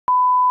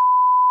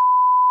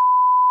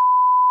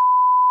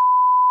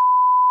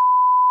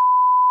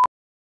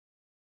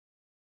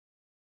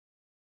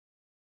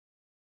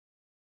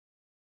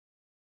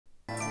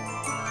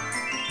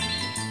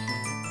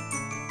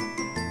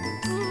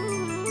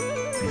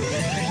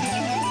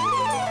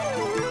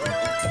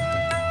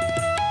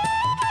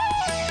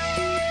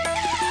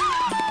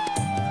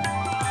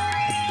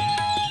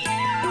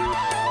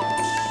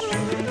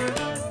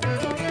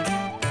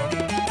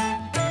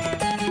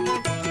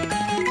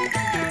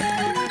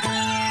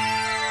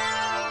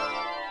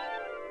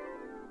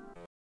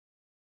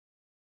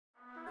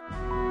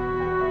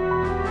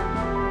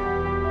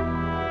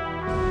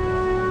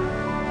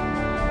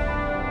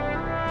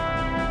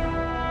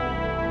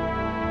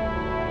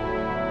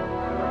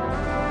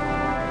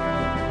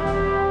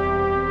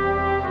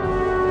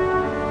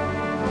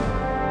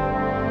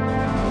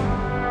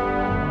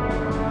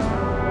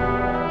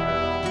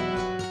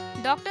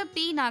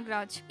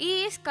Nagraj. He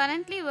is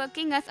currently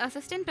working as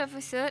Assistant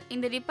Professor in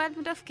the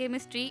Department of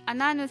Chemistry,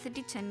 Anna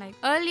University, Chennai.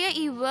 Earlier,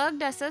 he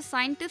worked as a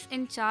scientist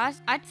in charge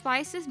at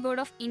Spices Board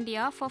of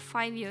India for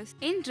 5 years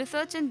in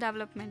research and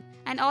development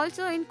and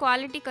also in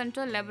quality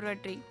control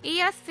laboratory. He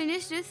has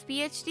finished his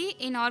PhD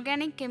in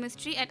organic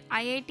chemistry at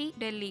IIT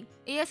Delhi.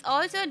 He has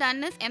also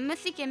done his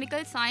MSc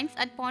Chemical Science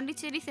at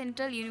Pondicherry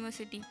Central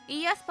University.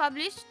 He has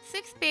published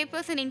 6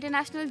 papers in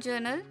international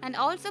journal and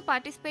also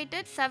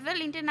participated several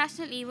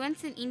international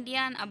events in India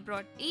and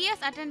abroad. He has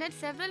attended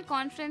several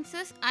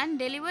conferences and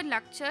delivered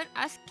lecture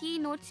as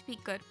keynote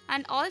speaker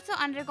and also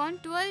undergone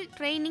 12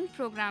 training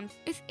programs.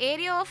 His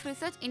area of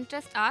research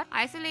interests are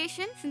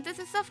isolation,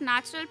 synthesis of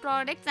natural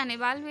products and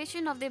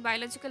evaluation of their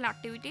biological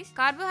activities,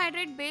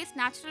 carbohydrate-based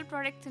natural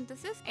product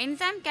synthesis,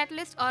 enzyme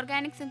catalyst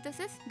organic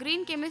synthesis,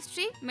 green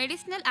chemistry,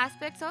 medicinal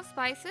aspects of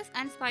spices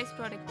and spice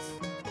products.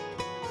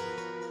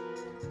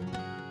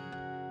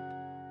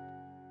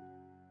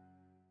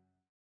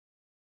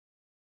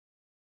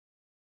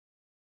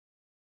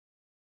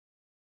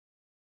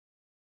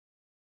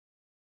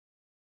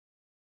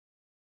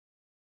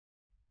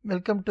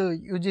 Welcome to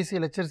UGC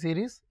lecture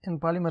series in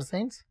Polymer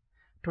Science.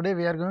 Today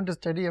we are going to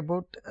study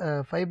about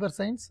fiber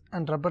science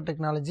and rubber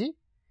technology,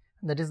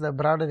 that is the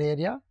broader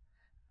area,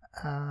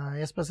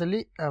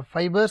 especially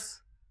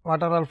fibers,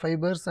 what are all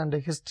fibers and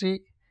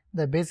history,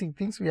 the basic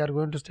things we are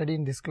going to study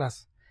in this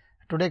class.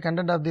 Today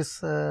content of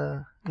this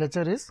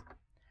lecture is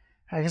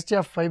history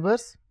of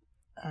fibers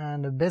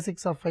and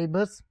basics of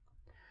fibers,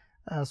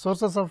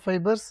 sources of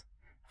fibers,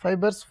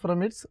 fibers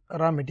from its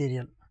raw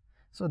material.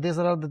 So, these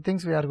are all the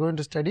things we are going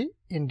to study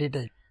in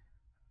detail.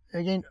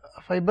 Again,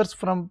 fibers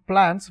from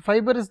plants.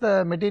 Fiber is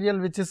the material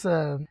which is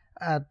a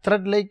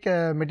thread like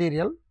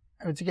material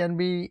which can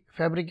be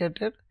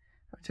fabricated,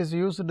 which is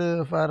used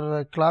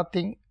for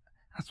clothing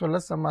as well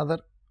as some other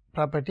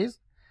properties.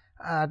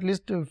 At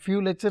least a few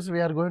lectures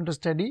we are going to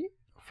study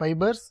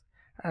fibers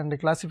and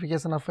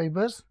classification of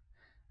fibers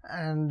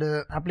and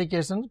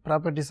applications,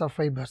 properties of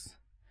fibers.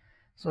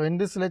 So, in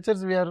this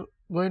lectures we are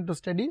going to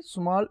study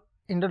small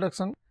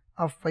introduction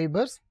of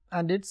fibers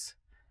and its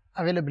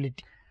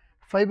availability.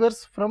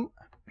 Fibers from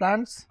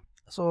plants.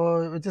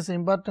 So, which is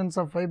importance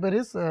of fiber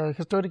is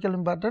historical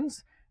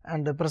importance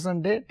and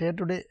present day,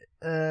 to day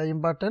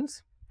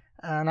importance.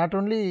 Not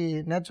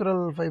only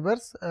natural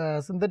fibers,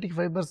 synthetic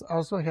fibers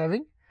also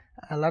having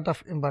a lot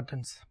of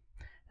importance.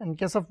 In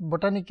case of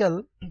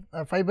botanical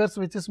fibers,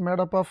 which is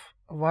made up of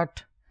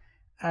what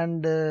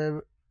and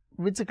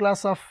which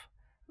class of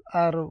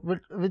or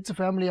which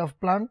family of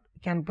plant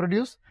can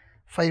produce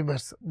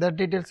fibers, that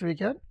details we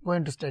can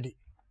going to study.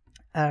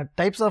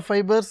 Types of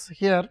fibers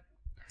here,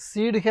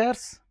 seed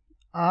hairs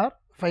are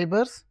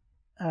fibers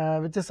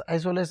which is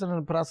isolation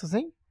and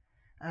processing.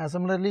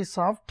 Similarly,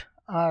 soft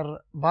or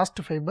bast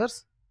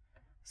fibers,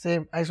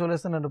 same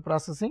isolation and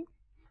processing.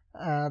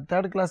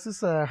 Third class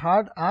is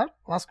hard or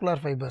vascular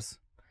fibers.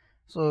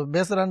 So,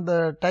 based on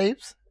the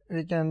types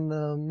we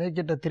can make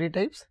it 3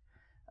 types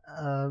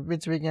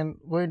which we can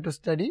going to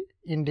study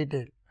in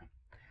detail.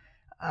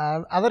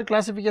 Other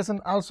classification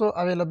also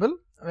available,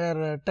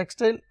 where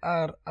textile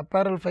or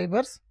apparel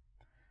fibers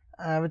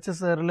which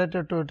is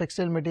related to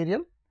textile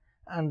material,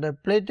 and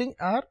plating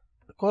or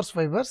coarse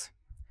fibers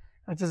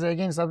which is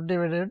again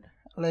subdivided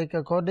like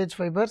cordage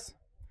fibers,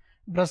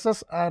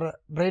 brushes or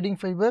braiding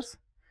fibers,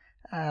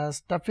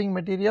 stuffing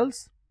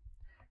materials,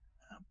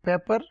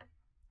 paper,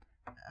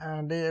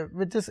 and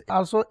which is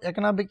also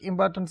economic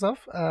importance of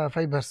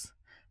fibers.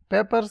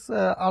 Papers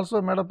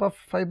also made up of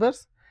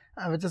fibers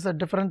which is a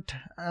different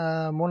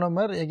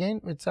monomer again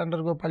which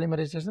undergo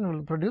polymerization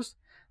will produce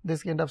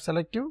this kind of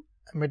selective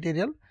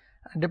material.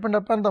 Depend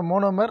upon the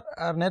monomer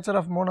or nature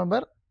of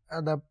monomer,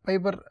 the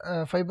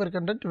fiber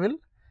content will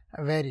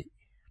vary.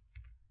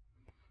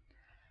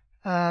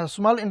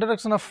 Small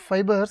introduction of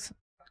fibers.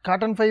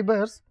 Cotton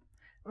fibers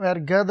were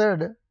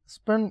gathered,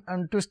 spun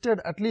and twisted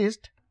at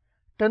least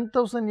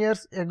 10,000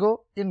 years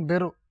ago in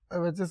Peru,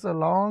 which is a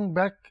long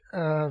back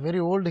very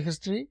old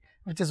history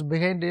which is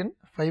behind in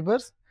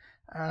fibers.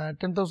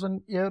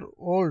 10,000 year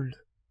old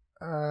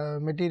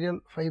material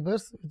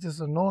fibers which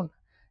is known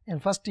in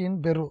first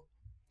in Peru.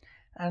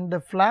 And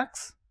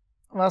flax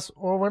was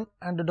woven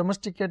and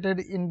domesticated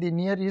in the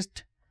Near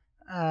East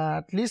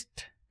at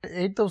least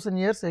 8,000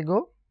 years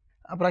ago,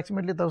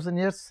 approximately 1000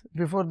 years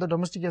before the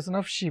domestication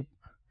of sheep.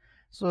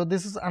 So,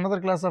 this is another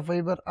class of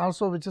fiber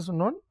also which is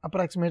known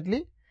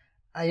approximately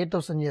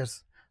 8,000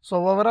 years.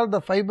 So, overall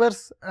the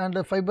fibers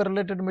and fiber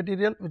related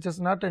material which is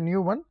not a new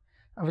one,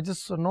 which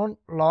is known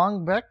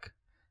long back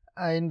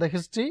in the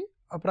history,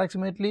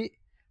 approximately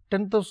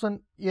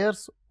 10,000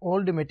 years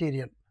old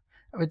material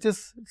which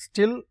is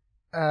still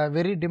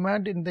very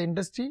demand in the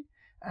industry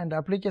and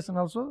application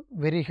also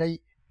very high.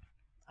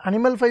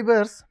 Animal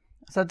fibers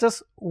such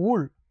as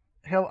wool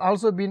have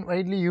also been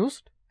widely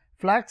used.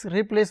 Flax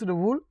replaced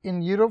wool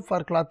in Europe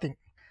for clothing.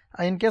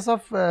 In case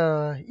of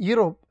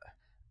Europe,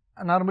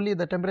 normally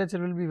the temperature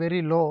will be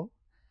very low,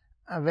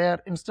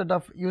 where instead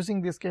of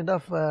using this kind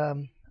of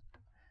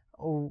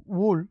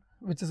wool,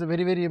 which is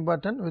very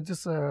important, which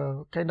is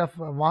kind of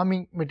a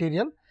warming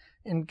material.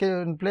 In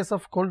place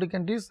of cold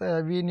countries,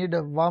 we need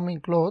a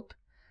warming cloth,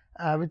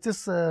 which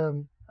is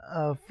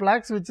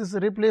flax, which is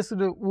replaced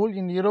wool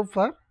in Europe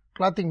for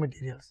clothing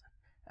materials.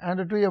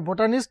 And to a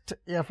botanist,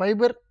 a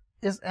fiber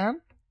is an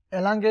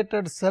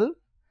elongated cell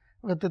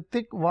with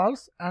thick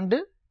walls and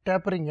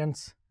tapering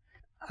ends.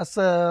 As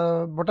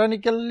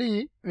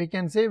botanically we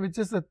can say which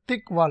is a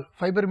thick wall,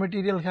 fiber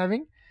material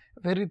having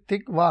very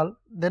thick wall,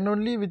 then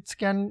only which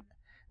can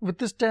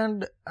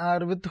withstand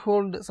or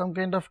withhold some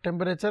kind of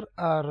temperature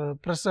or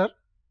pressure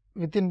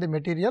within the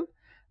material,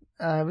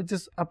 which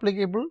is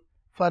applicable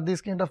for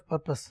this kind of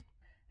purpose.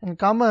 In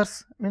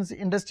commerce, means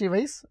industry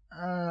wise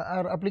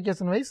or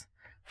application wise,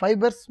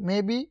 fibers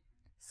may be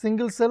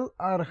single cell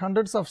or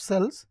hundreds of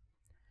cells.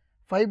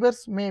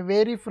 Fibers may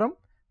vary from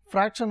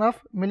fraction of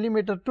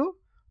millimeter to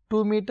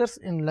 2 meters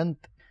in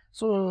length.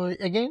 So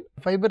again,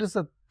 fiber is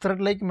a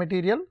thread like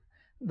material.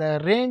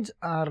 The range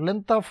or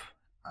length of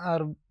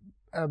or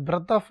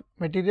breadth of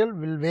material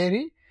will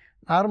vary.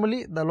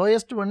 Normally the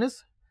lowest one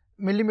is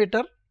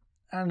millimeter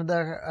and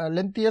the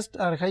lengthiest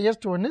or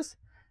highest one is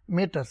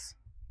meters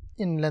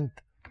in length.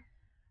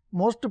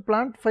 Most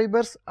plant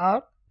fibers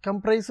are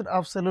comprised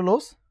of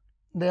cellulose.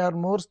 They are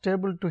more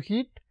stable to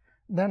heat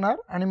than are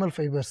animal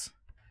fibers.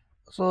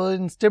 So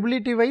in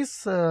stability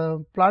wise,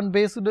 plant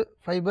based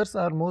fibers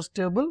are more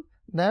stable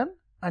than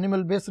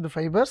animal based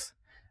fibers.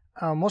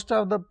 Most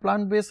of the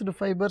plant based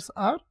fibers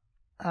are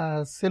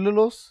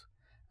cellulose,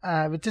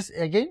 which is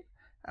again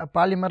a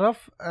polymer of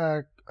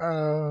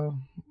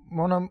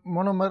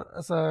monomer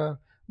as a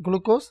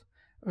glucose,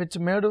 which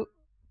made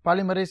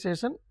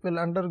polymerization will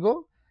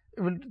undergo,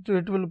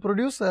 it will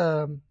produce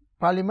a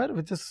polymer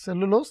which is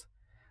cellulose.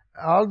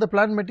 All the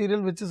plant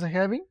material which is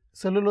having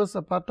cellulose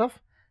a part of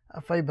a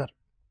fiber.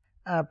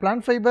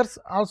 Plant fibers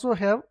also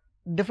have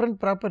different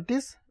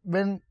properties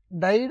when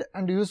dyed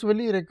and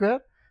usually require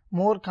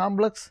more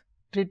complex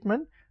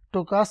treatment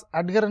to cause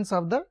adherence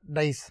of the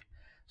dyes.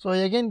 So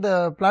again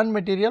the plant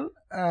material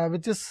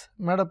which is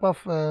made up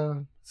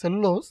of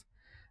cellulose,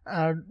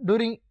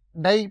 during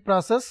dye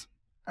process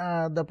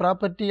the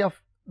property of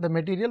the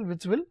material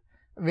which will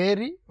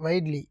vary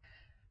widely.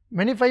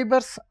 Many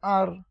fibers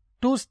are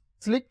too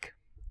slick,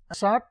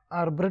 short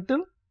or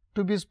brittle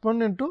to be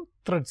spun into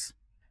threads.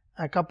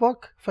 A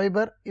kapok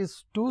fiber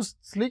is too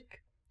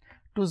slick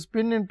to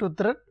spin into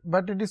thread,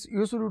 but it is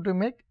used to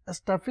make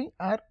stuffing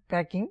or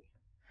packing.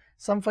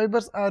 Some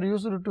fibers are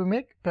used to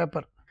make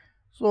paper.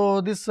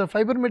 So this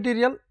fiber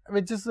material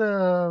which is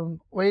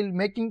while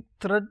making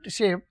thread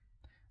shape,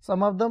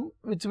 some of them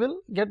which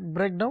will get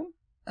breakdown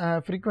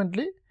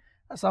frequently,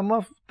 some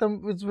of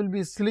them which will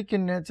be slick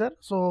in nature,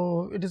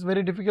 so it is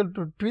very difficult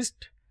to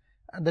twist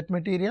that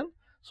material.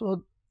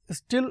 So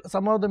still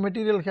some of the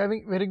material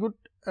having very good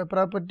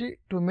property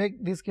to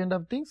make these kind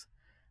of things.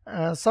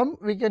 Some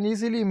we can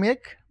easily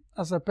make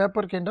as a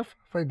paper kind of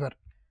fiber.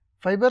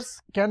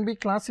 Fibers can be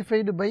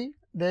classified by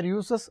their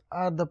uses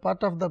or the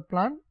part of the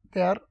plant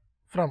they are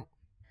from.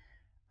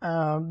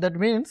 That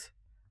means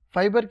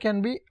fiber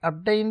can be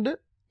obtained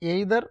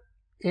either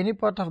any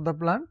part of the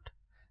plant,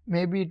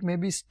 maybe it may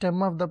be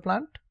stem of the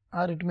plant,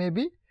 or it may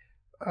be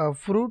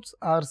fruits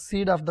or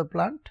seed of the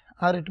plant,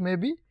 or it may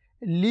be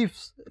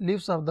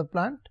leaves of the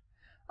plant,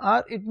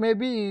 or it may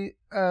be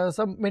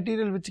some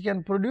material which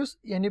can produce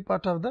any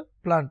part of the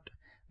plant.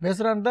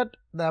 Based on that,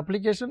 the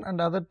application and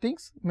other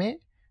things may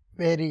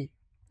vary.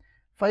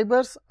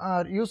 Fibers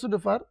are used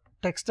for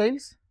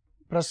textiles,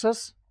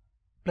 brushes,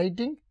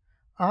 plating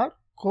or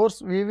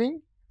coarse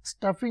weaving,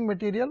 stuffing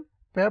material,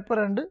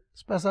 paper and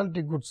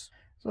specialty goods.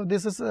 So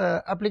this is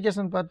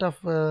application part of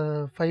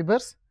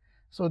fibers.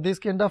 So this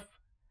kind of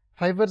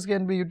fibers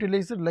can be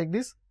utilized like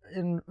this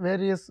in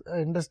various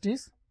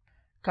industries.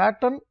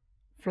 Cotton,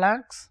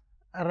 flax,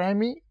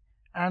 rami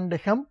and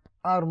hemp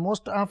are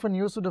most often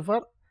used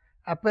for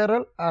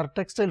apparel or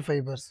textile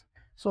fibers.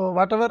 So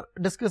whatever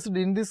discussed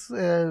in this,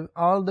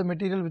 all the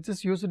material which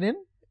is used in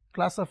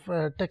class of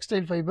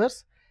textile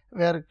fibers,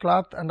 where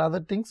cloth and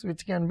other things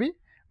which can be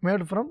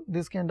made from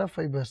this kind of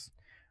fibers.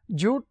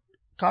 Jute,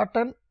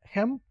 cotton,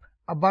 hemp,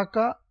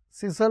 abaca,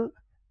 sisal,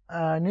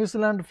 New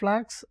Zealand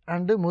flax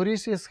and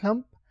Mauritius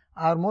hemp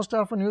are most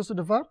often used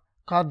for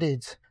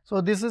cordage. So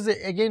this is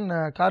again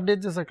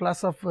cordage is a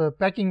class of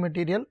packing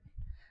material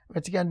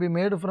which can be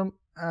made from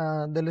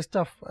the list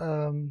of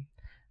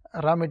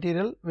raw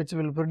material which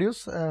will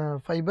produce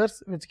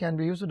fibers which can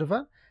be used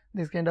for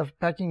this kind of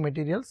packing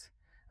materials.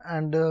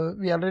 And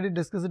we already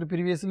discussed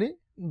previously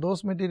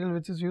those material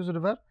which is used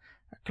for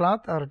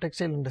cloth or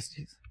textile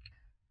industries.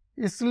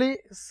 Isli,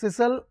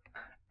 sisal,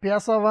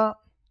 piassava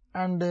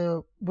and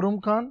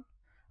broomcorn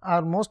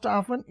are most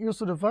often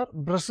used for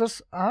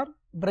brushes or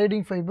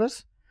braiding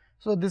fibers.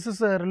 So this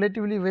is a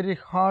relatively very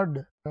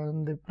hard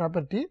the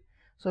property,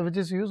 so which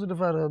is used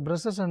for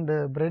brushes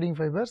and braiding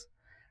fibers.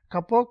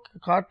 Kapok,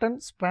 cotton,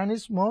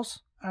 Spanish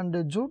moss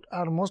and jute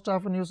are most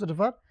often used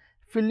for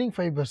filling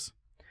fibers.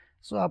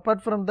 So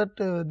apart from that,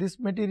 this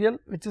material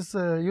which is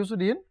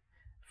used in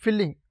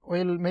filling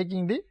while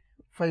making the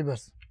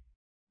fibers.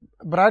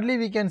 Broadly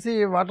we can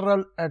see what are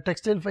all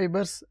textile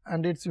fibers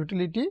and its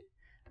utility.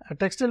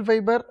 Textile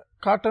fiber,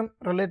 cotton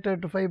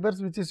related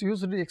fibers which is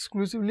used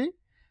exclusively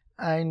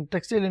in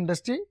textile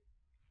industry,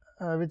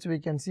 which we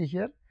can see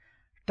here.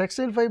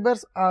 Textile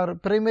fibers are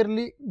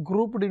primarily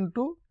grouped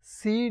into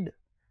seed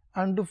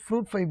and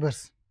fruit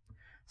fibers.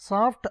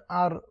 Soft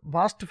are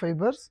bast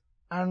fibers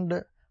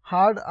and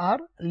hard are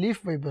leaf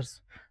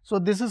fibers. So,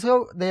 this is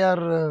how they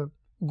are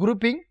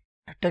grouping.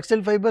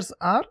 Textile fibers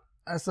are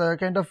as a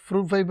kind of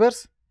fruit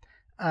fibers,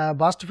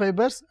 bast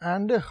fibers,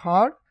 and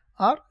hard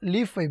are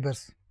leaf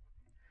fibers.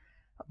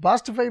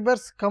 Bast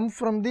fibers come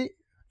from the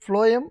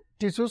phloem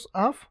tissues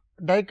of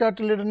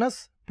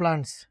dicotyledonous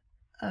plants.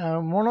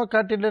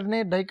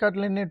 Monocotyledonate,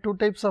 dicotyledonate, two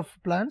types of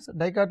plants.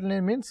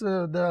 Dicotyledonate means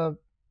the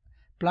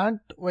plant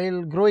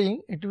while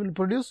growing it will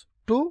produce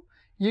two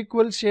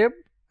equal shaped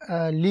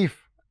leaf,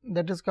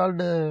 that is called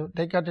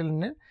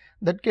dicotyledonate.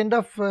 That kind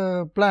of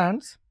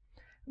plants,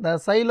 the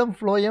xylem,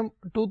 phloem,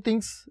 two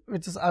things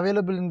which is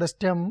available in the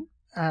stem.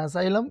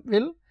 Xylem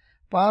will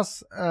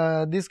pass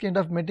this kind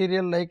of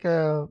material like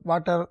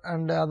water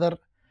and other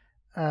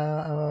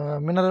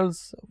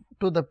minerals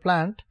to the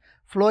plant.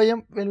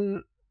 Phloem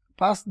will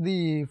pass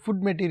the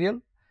food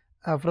material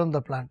from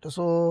the plant.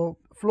 So,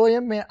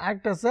 phloem may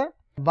act as a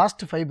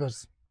bast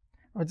fibers,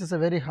 which is a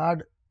very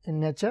hard in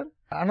nature.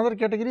 Another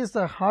category is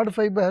the hard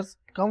fibers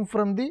come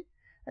from the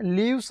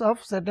leaves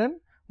of certain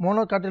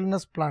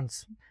monocotyledonous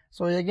plants.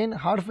 So, again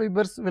hard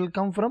fibers will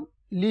come from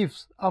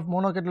leaves of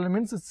monocotyledonous,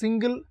 means a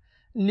single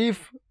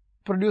leaf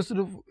produced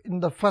in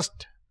the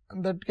first,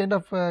 that kind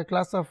of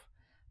class of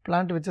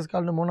plant which is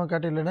called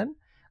monocotyledon,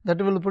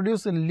 that will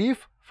produce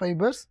leaf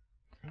fibers.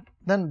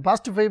 Then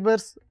bast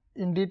fibers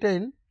in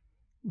detail.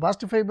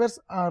 Bast fibers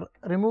are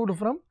removed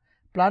from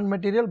plant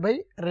material by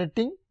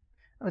retting,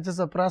 which is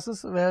a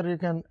process where you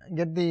can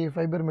get the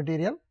fiber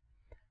material.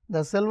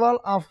 The cell wall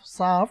of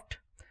soft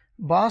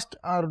bast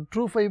or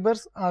true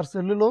fibers are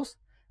cellulose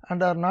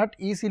and are not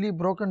easily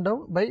broken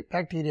down by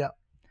bacteria.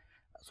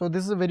 So,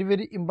 this is a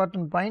very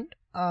important point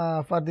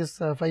for this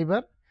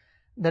fiber.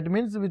 That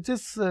means which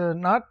is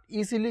not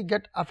easily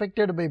get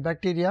affected by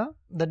bacteria.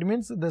 That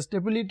means the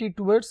stability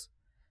towards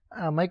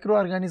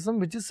microorganism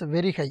which is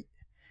very high.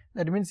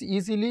 That means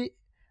easily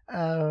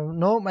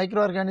no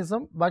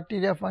microorganism,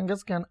 bacteria,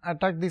 fungus can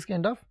attack this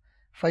kind of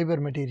fiber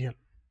material.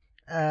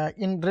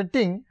 In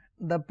retting,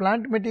 the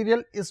plant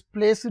material is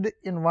placed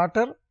in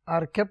water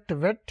or kept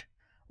wet,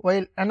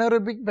 while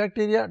anaerobic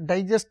bacteria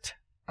digest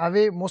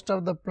away most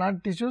of the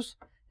plant tissues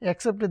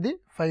except the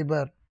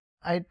fiber.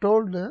 I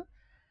told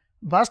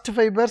bast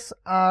fibers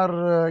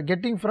are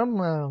getting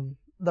from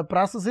the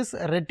process is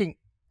retting.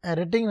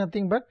 Retting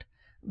nothing but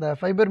the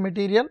fiber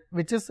material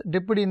which is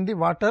dipped in the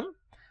water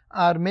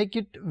or make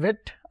it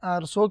wet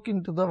or soak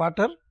into the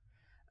water.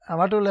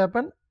 What will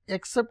happen?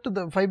 Except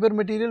the fiber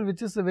material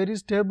which is very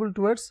stable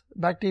towards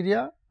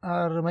bacteria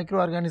or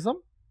microorganism,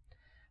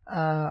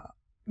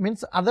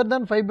 means other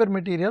than fiber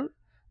material,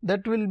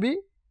 that will be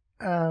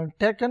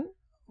taken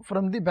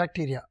from the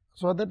bacteria,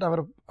 so that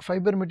our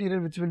fiber material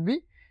which will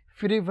be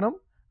free from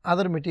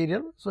other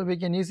material. So, we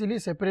can easily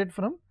separate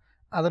from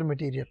other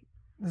material.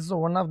 This is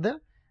one of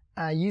the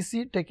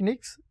easy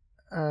techniques,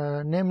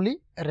 namely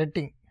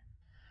retting.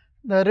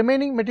 The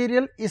remaining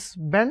material is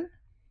bent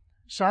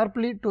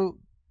sharply to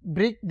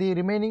break the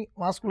remaining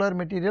vascular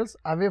materials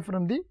away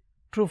from the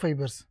true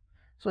fibers.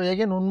 So,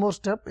 again one more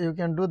step you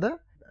can do the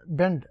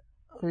bend.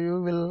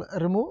 You will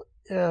remove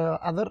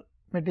other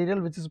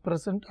material which is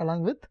present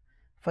along with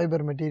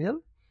fiber material.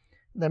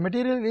 The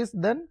material is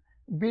then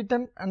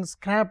beaten and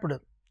scraped,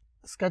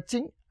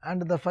 sketching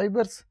and the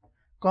fibers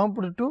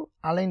combed to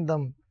align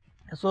them.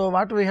 So,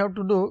 what we have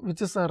to do,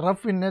 which is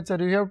rough in nature,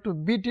 you have to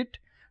beat it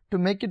to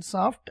make it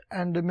soft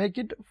and make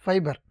it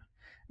fiber.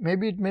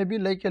 Maybe it may be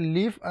like a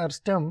leaf or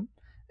stem,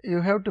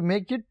 you have to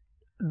make it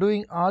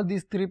doing all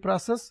these three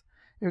processes,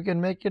 you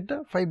can make it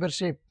a fiber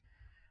shape.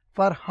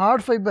 For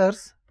hard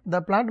fibers,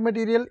 the plant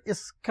material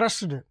is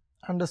crushed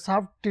and the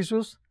soft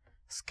tissues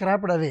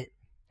scraped away.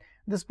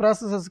 This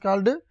process is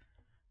called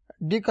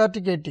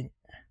decorticating.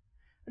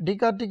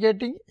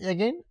 Decorticating,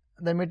 again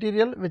the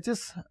material which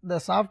is the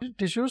soft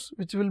tissues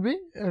which will be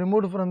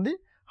removed from the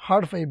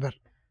hard fiber.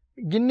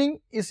 Ginning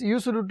is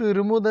used to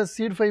remove the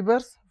seed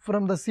fibers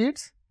from the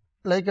seeds,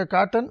 like a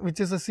cotton which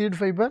is a seed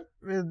fiber.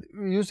 With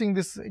using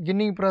this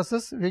ginning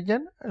process we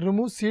can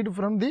remove seed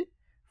from the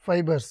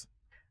fibers.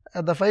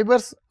 The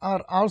fibers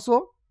are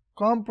also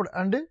combed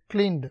and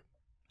cleaned.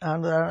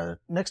 And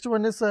next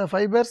one is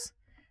fibers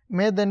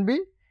may then be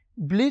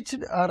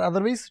bleached or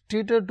otherwise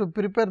treated to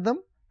prepare them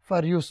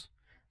for use.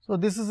 So,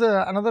 this is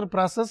another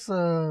process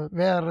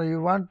where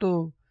you want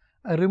to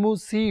remove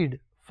seed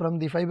from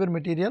the fiber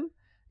material,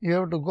 you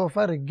have to go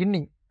for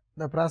ginning,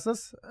 the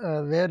process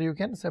where you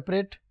can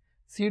separate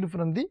seed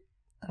from the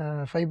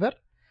fiber.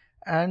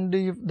 And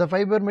if the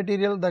fiber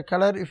material, the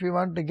color, if you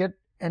want to get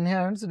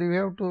enhanced, you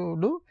have to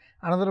do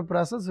another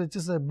process which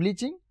is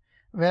bleaching,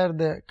 where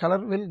the color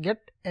will get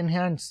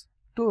enhanced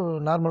to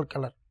normal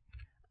color.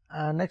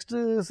 Next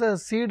is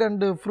seed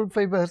and fruit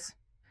fibers.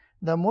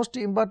 The most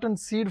important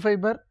seed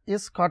fiber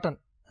is cotton,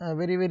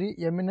 very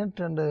eminent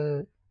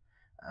and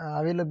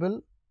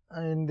available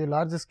in the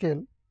large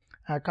scale.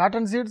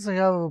 Cotton seeds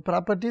have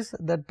properties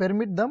that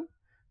permit them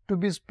to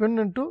be spun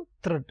into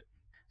thread.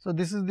 So,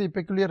 this is the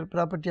peculiar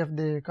property of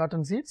the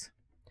cotton seeds.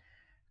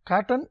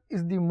 Cotton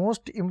is the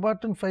most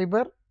important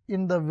fiber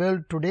in the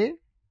world today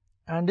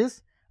and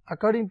is,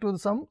 according to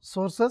some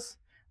sources,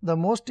 the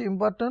most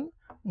important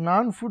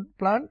non-food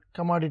plant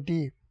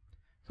commodity.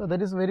 So,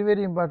 that is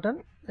very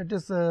important. It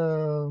is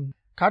a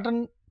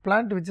cotton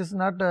plant which is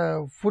not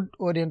a food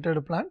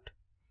oriented plant,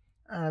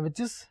 which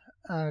is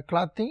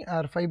clothing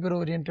or fiber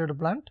oriented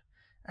plant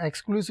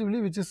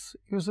exclusively, which is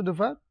used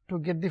for to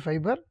get the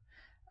fiber.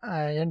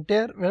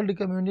 Entire world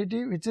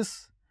community which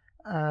is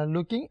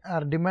looking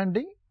or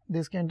demanding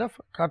this kind of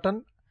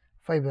cotton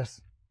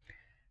fibers.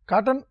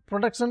 Cotton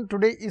production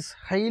today is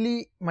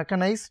highly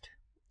mechanized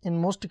in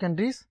most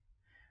countries.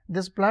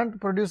 This plant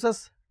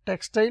produces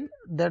textile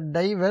that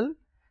dye well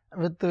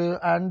with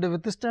and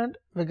withstand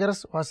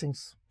vigorous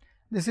washings.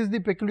 This is the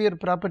peculiar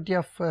property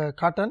of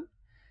cotton,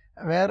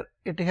 where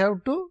it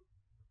have to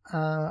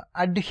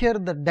adhere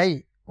the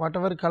dye,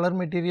 whatever color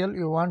material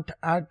you want to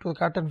add to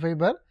cotton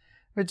fiber,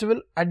 which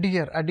will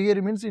adhere. Adhere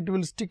means it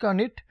will stick on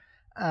it,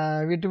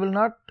 it will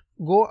not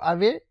go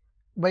away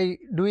by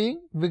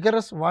doing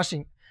vigorous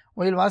washing.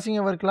 While washing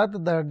our cloth,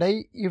 the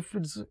dye, if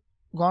it's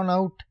gone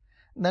out,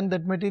 then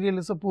that material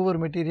is a poor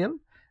material,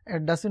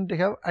 it does not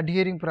have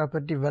adhering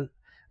property well.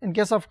 In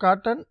case of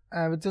cotton,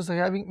 which is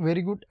having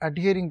very good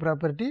adhering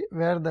property,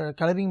 where the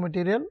coloring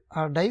material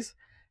or dyes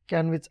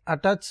can which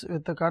attach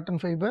with the cotton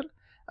fiber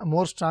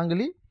more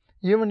strongly.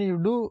 Even you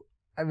do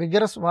a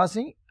vigorous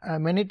washing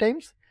many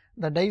times,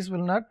 the dyes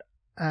will not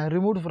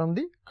removed from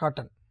the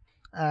cotton.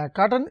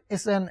 Cotton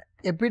is an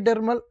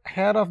epidermal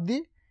hair of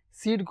the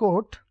seed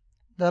coat.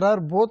 There are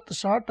both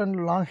short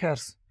and long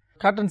hairs.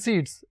 Cotton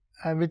seeds,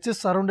 which is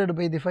surrounded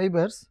by the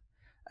fibers,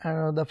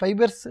 the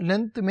fibers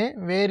length may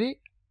vary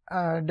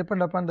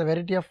depend upon the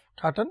variety of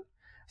cotton.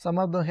 Some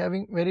of them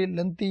having very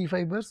lengthy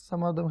fibers,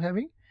 some of them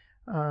having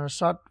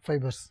short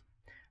fibers.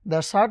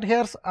 The short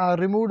hairs are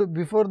removed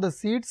before the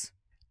seeds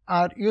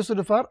are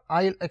used for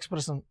oil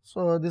expression.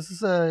 So, this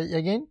is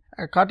again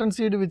a cotton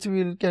seed which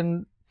we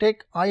can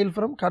take oil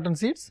from cotton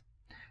seeds.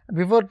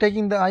 Before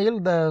taking the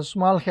oil, the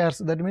small hairs,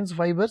 that means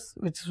fibers,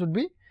 which should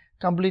be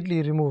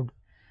completely removed.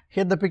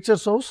 Here the picture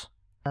shows,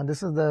 and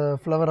this is the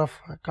flower of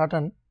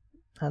cotton,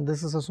 and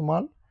this is a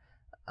small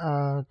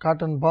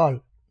cotton ball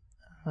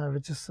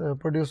which is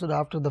produced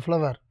after the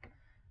flower,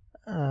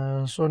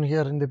 shown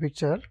here in the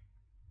picture.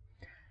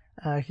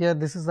 Here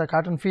this is the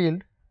cotton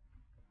field,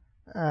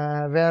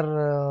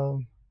 where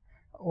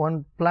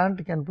one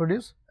plant can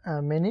produce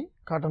many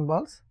cotton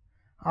balls.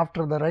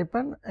 After the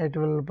ripen, it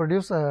will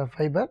produce a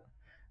fiber.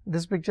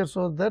 This picture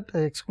shows that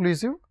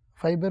exclusive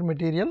fiber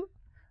material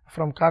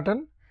from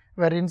cotton,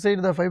 where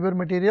inside the fiber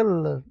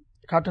material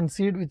cotton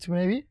seed which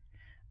may be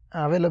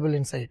available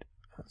inside.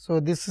 So,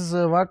 this is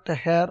what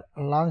hair,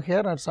 long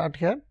hair or short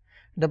hair,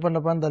 depend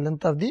upon the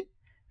length of the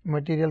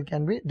material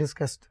can be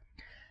discussed.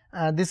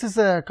 This is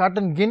a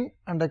cotton gin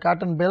and a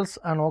cotton bells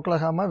in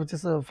Oklahoma, which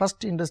is the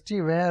first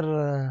industry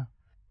where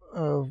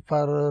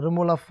for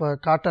removal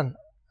of cotton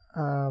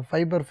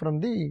fiber from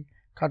the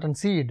cotton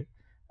seed,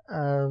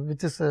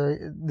 which is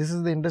this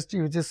is the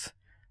industry which is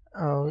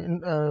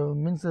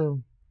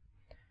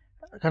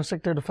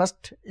constructed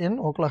first in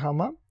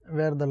Oklahoma,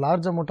 where the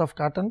large amount of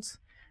cottons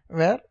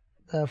where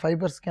the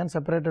fibers can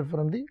separated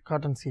from the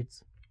cotton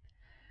seeds.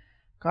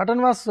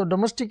 Cotton was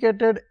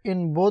domesticated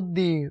in both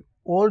the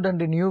old and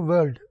the new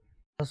world.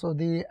 So,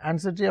 the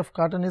ancestry of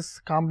cotton is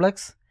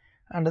complex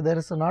and there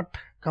is not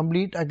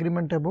complete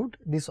agreement about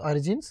these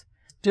origins.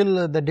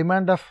 Still the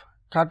demand of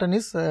cotton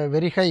is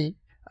very high,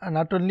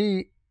 not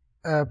only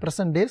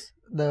present days,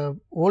 the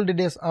old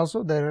days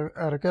also the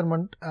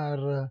requirement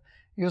or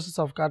uses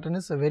of cotton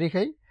is very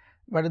high,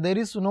 but there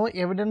is no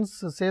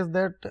evidence says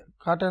that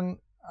cotton,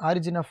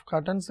 origin of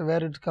cottons,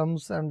 where it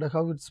comes and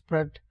how it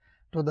spread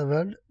to the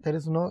world. There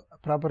is no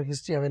proper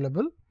history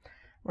available,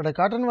 but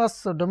cotton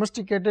was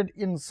domesticated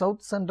in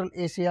South Central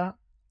Asia,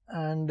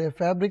 and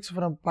fabrics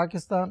from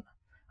Pakistan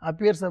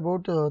appears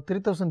about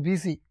 3000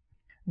 BC.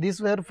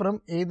 These were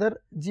from either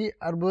G.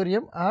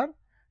 arboreum or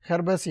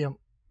herbaceum.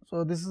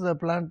 So, this is a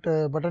plant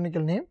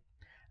botanical name,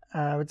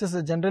 which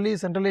is generally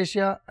Central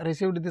Asia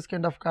received this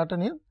kind of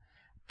cotton in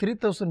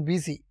 3000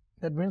 BC,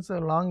 that means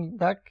long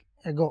back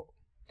ago.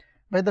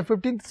 By the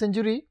 15th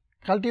century,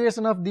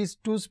 cultivation of these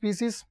two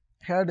species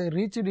had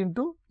reached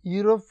into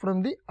Europe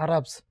from the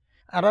Arabs.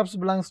 Arabs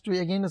belongs to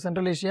again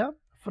Central Asia,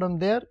 from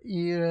there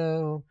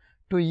to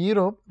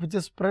Europe, which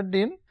is spread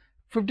in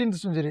 15th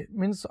century,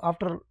 means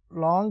after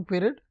long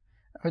period,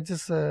 which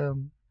is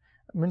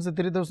means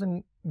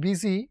 3000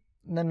 BC,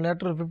 then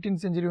later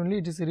 15th century only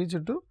it is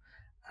reached to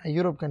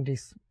Europe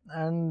countries,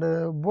 and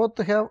both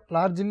have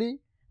largely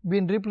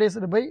been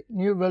replaced by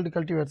New World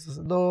cultivars,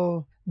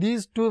 though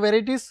these two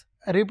varieties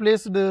are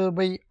replaced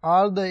by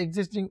all the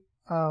existing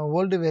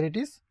old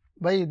varieties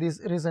by these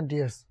recent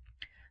years.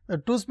 The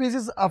two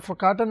species of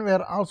cotton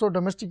were also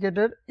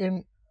domesticated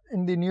in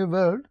the New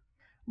World.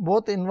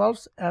 Both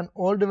involves an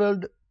Old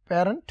World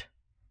parent.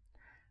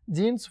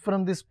 Genes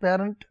from this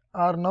parent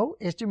are now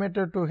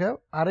estimated to have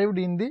arrived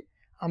in the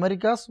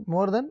Americas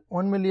more than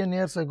 1 million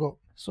years ago.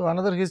 So,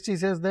 another history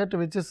says that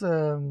which is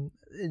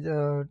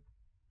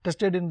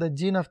tested in the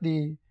gene of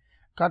the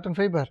cotton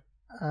fiber,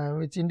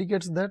 which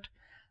indicates that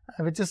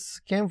which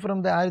came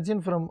from the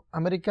origin from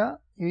America,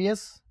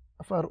 US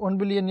for 1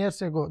 billion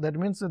years ago. That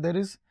means there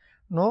is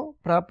no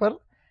proper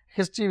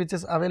history which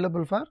is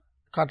available for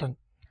cotton.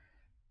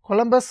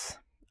 Columbus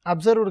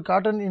observed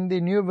cotton in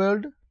the New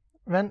World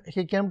when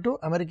he came to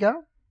America.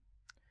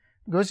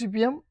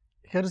 Gossypium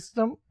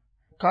hirsutum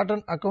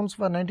cotton accounts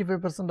for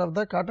 95% of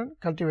the cotton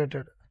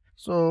cultivated.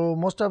 So,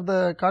 most of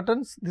the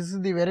cottons, this is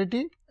the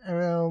variety,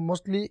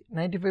 mostly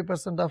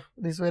 95% of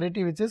this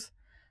variety which is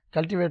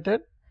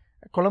cultivated.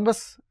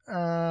 Columbus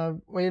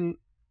while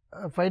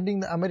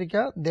finding the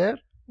America there,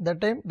 that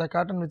time the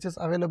cotton which is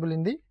available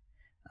in the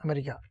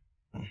America.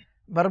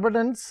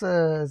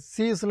 Barbadans,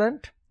 sea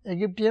slant,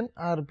 Egyptian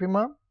or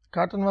Pima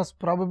cotton was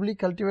probably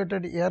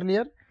cultivated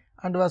earlier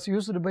and was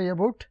used by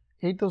about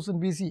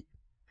 8000 BC.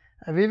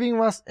 Weaving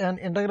was an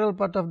integral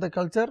part of the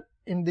culture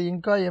in the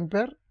Inca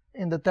Empire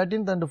in the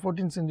 13th and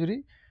 14th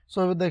century.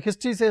 So, the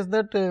history says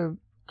that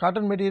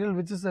cotton material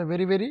which is a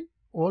very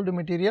old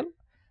material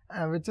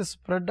which is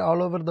spread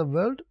all over the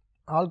world,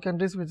 all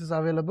countries which is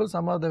available,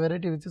 some of the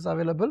variety which is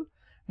available,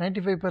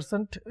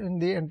 95% in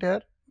the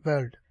entire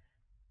world.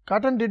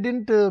 Cotton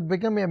didn't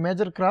become a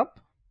major crop,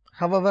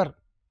 however,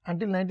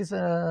 until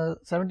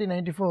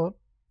 1794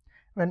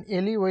 when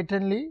Eli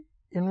Whiteley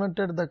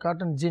invented the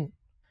cotton gin.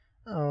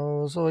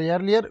 So,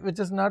 earlier which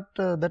is not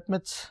that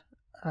much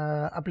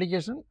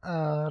application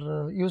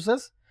or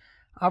uses.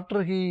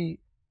 After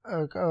he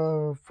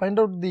find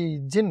out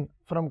the gin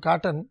from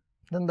cotton,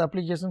 then the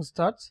application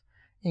starts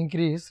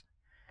increase.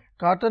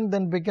 Cotton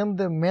then became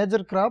the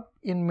major crop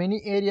in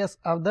many areas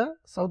of the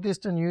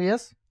southeastern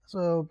US.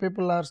 So,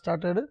 people are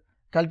started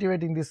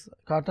cultivating this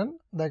cotton.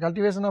 The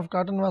cultivation of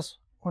cotton was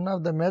one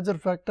of the major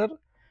factor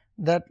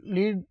that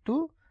lead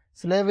to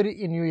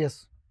slavery in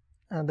US.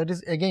 That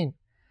is again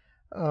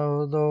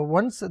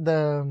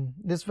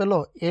this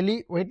fellow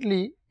Eli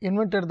Whiteley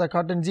invented the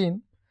cotton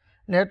gin.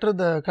 Later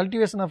the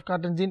cultivation of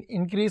cotton gin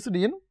increased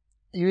in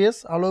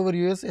US, all over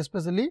US,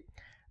 especially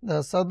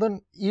the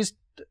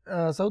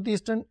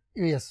southeastern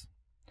US.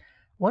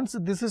 Once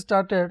this is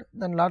started,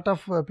 then lot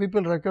of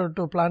people recurred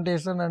to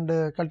plantation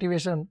and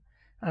cultivation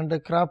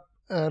and crop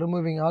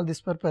removing, all this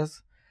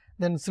purpose.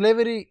 Then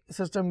slavery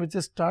system which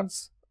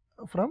starts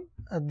from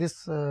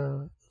this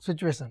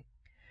situation.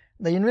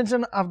 The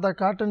invention of the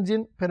cotton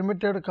gin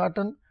permitted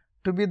cotton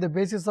to be the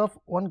basis of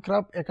one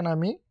crop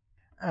economy.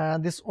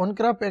 This one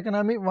crop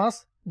economy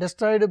was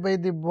destroyed by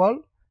the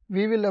boll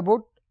weevil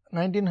about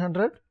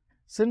 1900.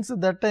 Since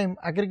that time,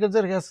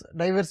 agriculture has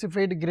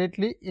diversified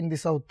greatly in the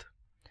south.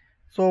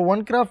 So,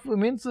 one crop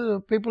means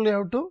people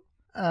have to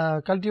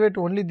cultivate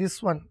only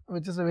this one,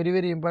 which is a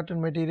very important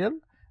material.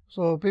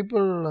 So,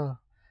 people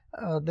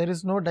there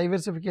is no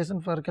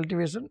diversification for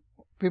cultivation.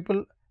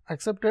 People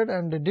accepted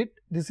and did.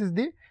 This is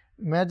the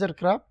major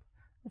crop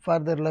for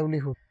their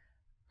livelihood.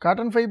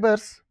 Cotton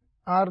fibers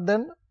are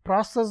then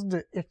processed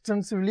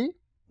extensively.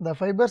 The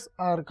fibers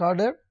are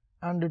carded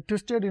and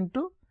twisted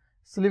into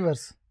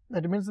slivers.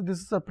 That means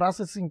this is a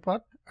processing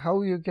part,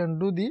 how you can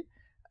do the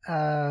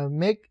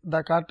make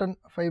the cotton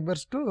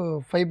fibers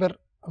to fiber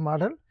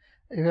model.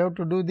 You have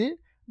to do the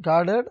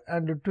carded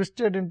and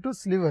twisted into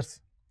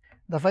slivers.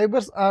 The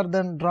fibers are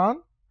then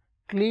drawn,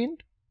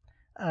 cleaned,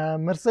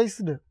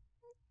 mercerized,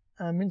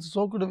 means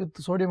soaked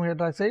with sodium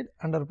hydroxide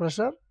under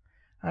pressure,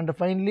 and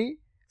finally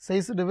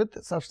sized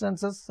with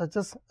substances such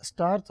as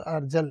starch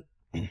or gel.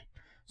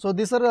 So,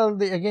 these are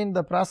all again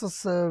the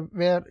process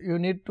where you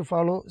need to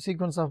follow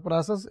sequence of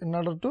process in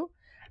order to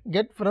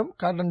get from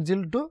cotton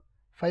gel to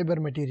fiber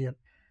material.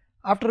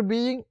 After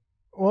being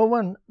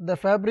woven, the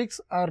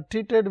fabrics are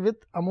treated with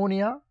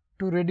ammonia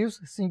to reduce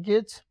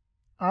shrinkage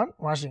on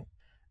washing.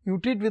 You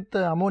treat with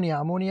ammonia.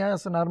 Ammonia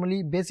is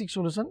normally basic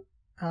solution.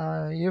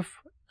 If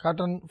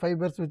cotton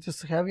fibers which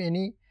have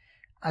any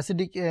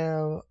acidic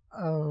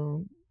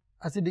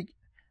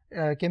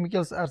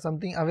chemicals or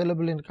something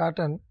available in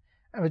cotton,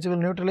 which will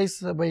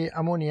neutralize by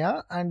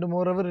ammonia, and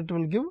moreover it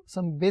will give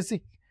some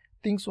basic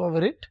things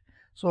over it.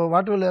 So,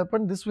 what will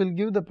happen? This will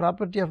give the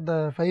property of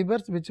the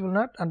fibers which will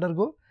not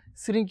undergo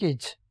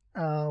shrinkage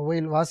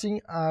while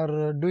washing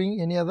or doing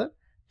any other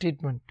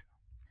treatment.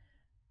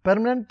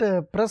 Permanent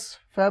press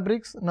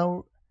fabrics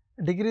now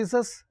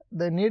decreases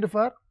the need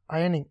for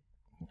ironing.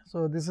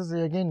 So, this is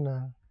again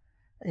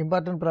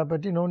important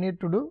property, no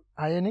need to do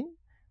ironing,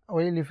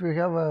 while if you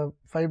have a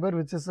fiber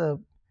which is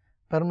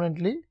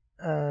permanently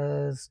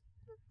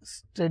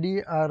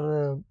steady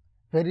or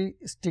very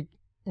stick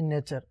in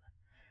nature.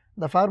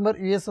 The former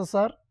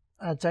USSR,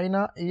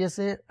 China,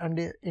 USA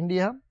and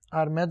India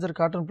are major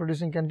cotton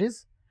producing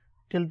countries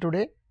till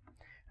today,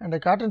 and the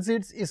cotton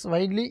seeds is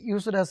widely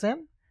used as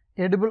an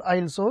edible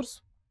oil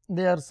source.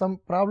 There are some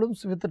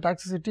problems with the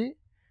toxicity.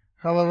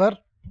 However,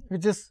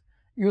 which is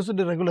used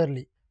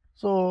regularly.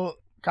 So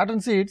cotton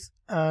seeds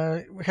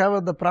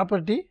have the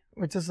property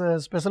which is a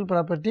special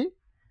property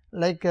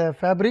like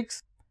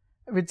fabrics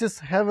which is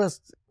have a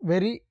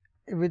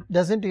which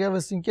doesn't have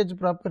a shrinkage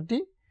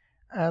property,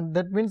 and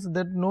that means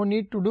that no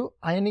need to do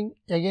ironing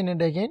again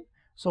and again.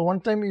 So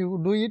one time you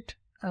do it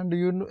and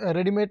you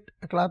ready-made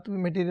cloth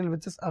material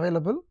which is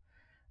available.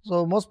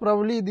 So most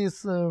probably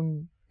this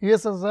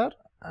USSR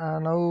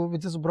now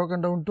which is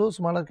broken down to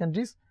smaller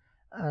countries,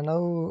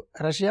 now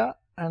Russia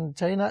and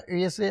China,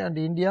 USA and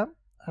India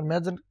are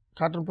major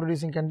cotton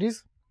producing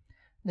countries.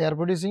 They are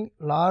producing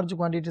large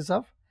quantities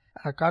of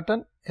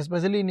cotton,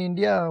 especially in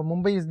India.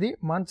 Mumbai is the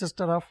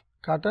Manchester of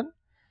cotton.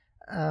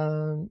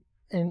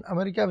 In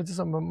America, which is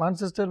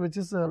Manchester, which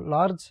is a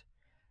large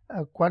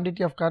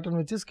quantity of cotton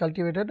which is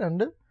cultivated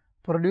and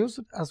produced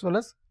as well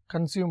as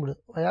consumed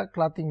via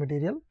clothing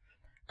material.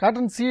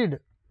 Cotton seed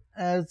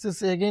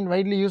is again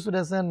widely used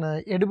as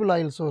an edible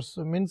oil source.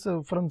 Means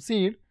from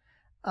seed,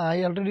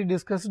 I already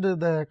discussed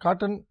the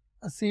cotton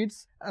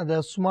seeds,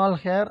 the small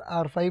hair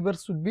or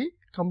fibers should be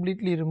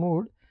completely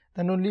removed,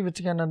 then only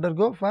which can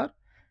undergo for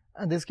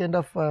this kind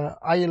of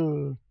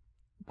oil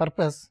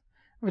purpose,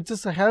 which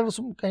is have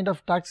some kind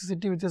of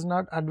toxicity which is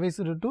not advised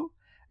to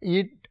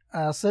eat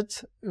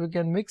such. You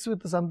can mix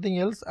with something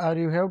else or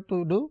you have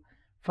to do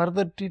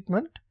further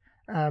treatment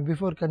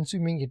before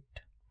consuming it.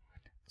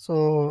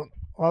 So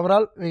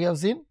overall we have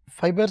seen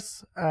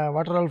fibers,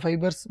 what are all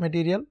fibers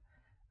material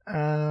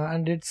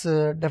and its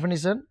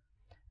definition,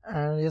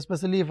 and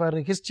especially for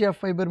history of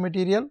fiber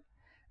material,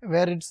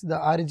 where it's the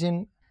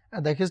origin,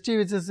 the history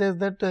which says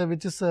that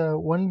which is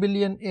 1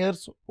 billion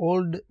years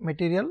old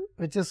material,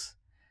 which is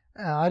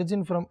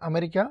origin from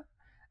America.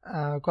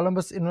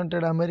 Columbus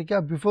invented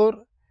America. Before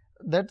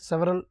that,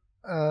 several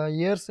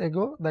years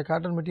ago, the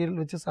cotton material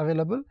which is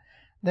available,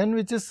 then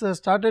which is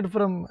started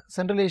from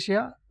Central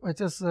Asia,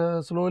 which is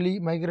slowly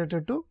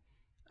migrated to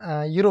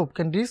Europe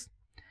countries.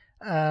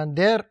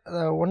 There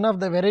one of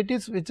the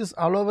varieties which is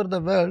all over the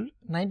world,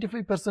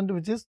 95%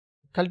 which is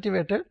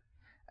cultivated.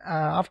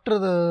 After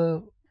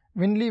the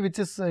Winley, which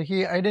is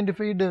he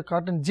identified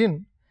cotton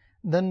gin,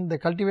 then the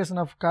cultivation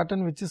of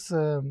cotton which is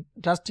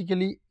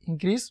drastically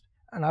increased,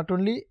 and not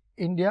only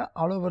India,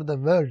 all over the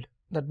world,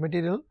 that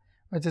material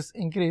which is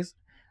increased.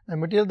 The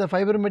material, the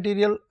fiber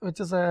material which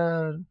is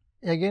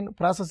again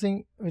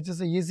processing which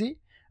is easy,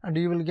 and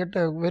you will get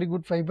a very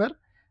good fiber.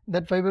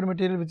 That fiber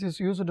material which is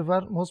used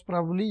for most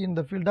probably in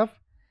the field of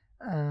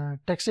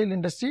textile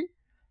industry,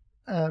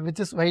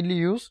 which is widely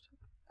used.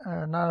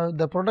 Now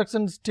the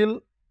production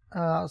still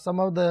some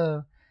of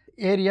the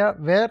area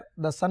where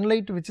the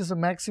sunlight which is a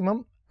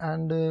maximum,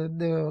 and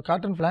the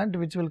cotton plant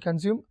which will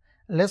consume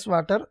less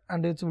water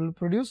and it will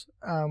produce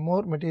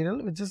more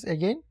material, which is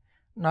again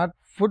not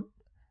food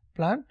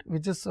plant,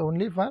 which is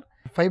only for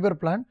fiber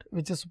plant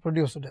which is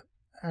produced.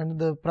 And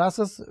the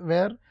process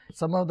where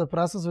some of the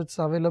process which is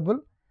available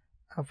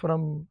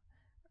from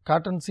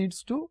cotton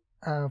seeds to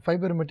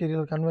fiber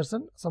material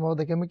conversion, some of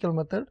the chemical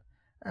method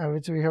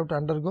which we have to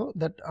undergo,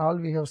 that all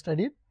we have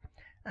studied.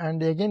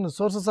 And again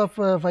sources of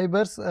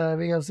fibers,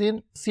 we have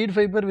seen seed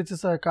fiber which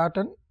is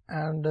cotton,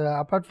 and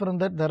apart from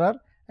that there are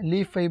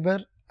leaf fiber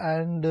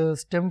and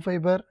stem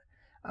fiber,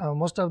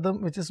 most of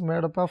them which is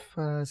made up of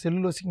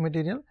cellulosic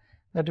material,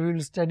 that we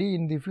will study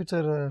in the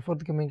future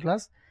forthcoming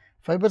class.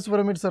 Fibers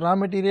from its raw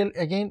material,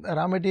 again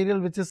raw material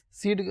which is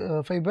seed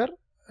fiber.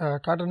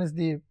 Cotton is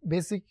the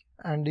basic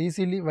and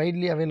easily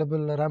widely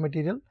available raw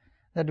material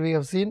that we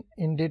have seen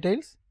in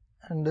details.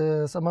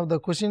 And some of the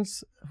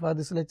questions for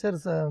this lecture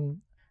is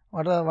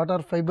what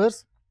are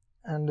fibers,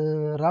 and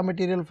raw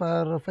material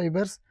for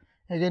fibers.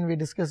 Again we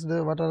discussed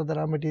what are the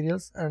raw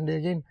materials, and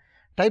again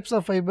types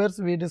of fibers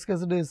we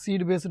discussed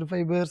seed based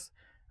fibers,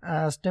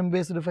 stem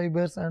based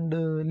fibers, and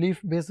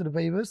leaf based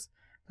fibers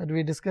that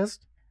we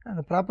discussed. And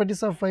the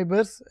properties of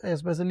fibers,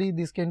 especially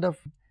this kind of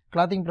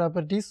clothing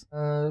properties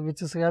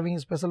which is having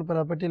special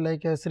property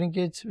like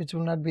shrinkage, which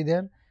will not be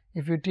there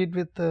if you treat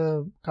with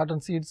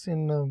cotton seeds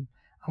in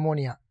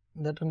ammonia.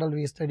 That and all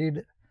we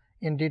studied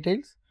in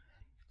details.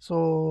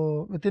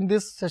 So within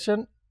this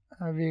session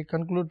we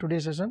conclude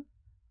today's session.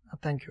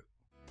 Thank you.